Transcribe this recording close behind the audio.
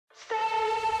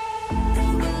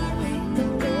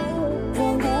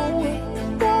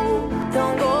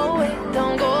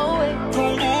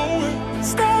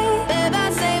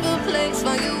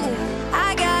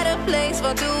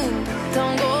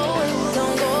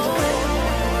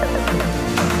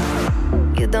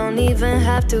even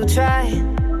have to try.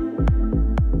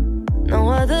 No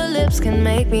other lips can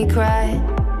make me cry.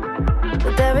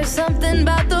 But there is something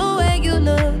about the way you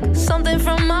look, something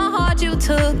from my heart you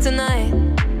took tonight,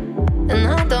 and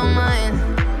I don't mind.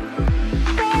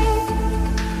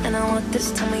 And I want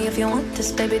this, tell me if you want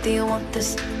this, baby, do you want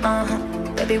this?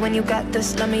 Baby, when you got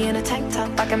this, love me in a tank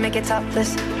top, I can make it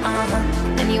topless.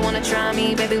 And you wanna try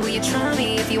me, baby, will you try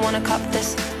me if you wanna cop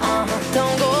this?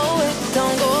 Don't go away,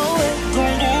 don't go away,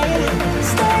 don't go away,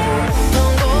 stay.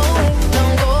 Don't go away,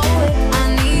 don't go away, I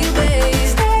need you, babe.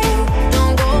 Stay,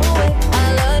 don't go away, I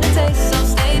love the taste, so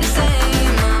stay the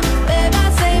same. Babe, I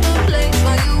save a place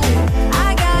for you, I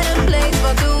got a place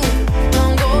for two.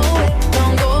 Don't go away,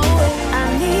 don't go away, I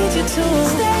need you to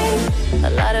stay.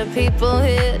 A lot of people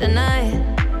here tonight,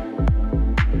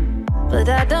 but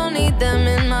I don't need them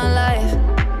in my life.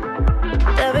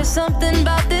 There is something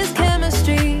about this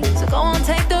chemistry, so go on,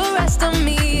 take the rest of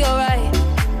me, alright?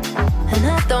 And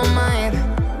I don't mind.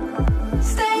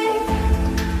 Stay.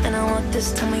 And I want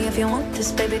this, tell me if you want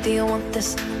this, baby, do you want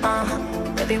this?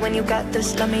 Baby, when you got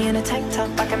this, love me in a tank top,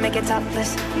 I can make it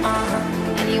topless.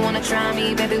 And you wanna try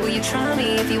me, baby, will you try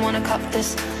me if you wanna cop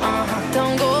this?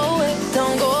 Don't go away,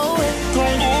 don't go away,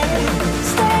 don't go away,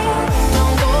 stay.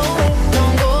 Don't go away,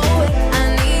 don't go away, I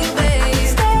need you, babe.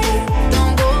 Stay,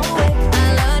 don't go away, I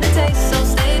love the taste, so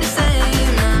stay the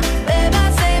same. Babe, I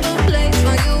save a place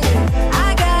for you, I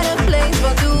got a place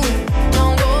for two.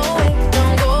 Don't go away,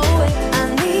 don't go away, I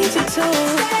need you to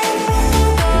stay.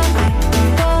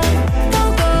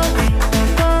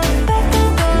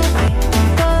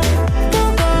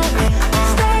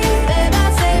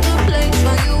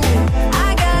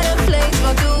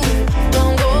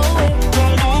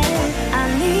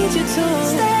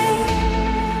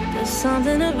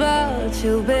 Something about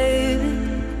you, baby,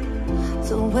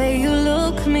 the way you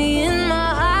look me in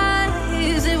my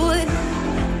eyes, it would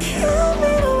kill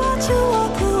me to watch you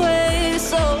walk away.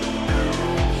 So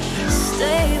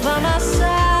stay by my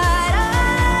side.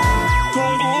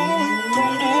 Don't go away,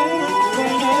 don't go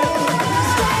away,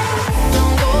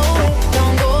 don't go away.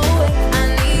 Don't go away, I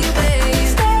need you, babe.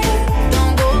 Stay,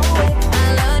 don't go away, I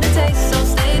love the taste, so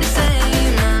stay the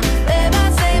same. Babe, I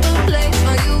save a place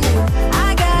for you, I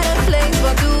got a place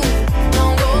for two.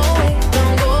 Don't go away,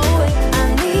 don't go away, I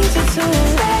need you to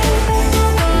stay.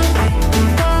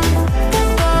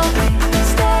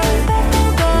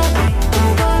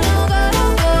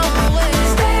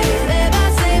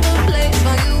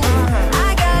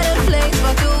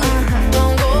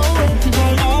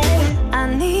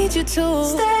 To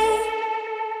stay.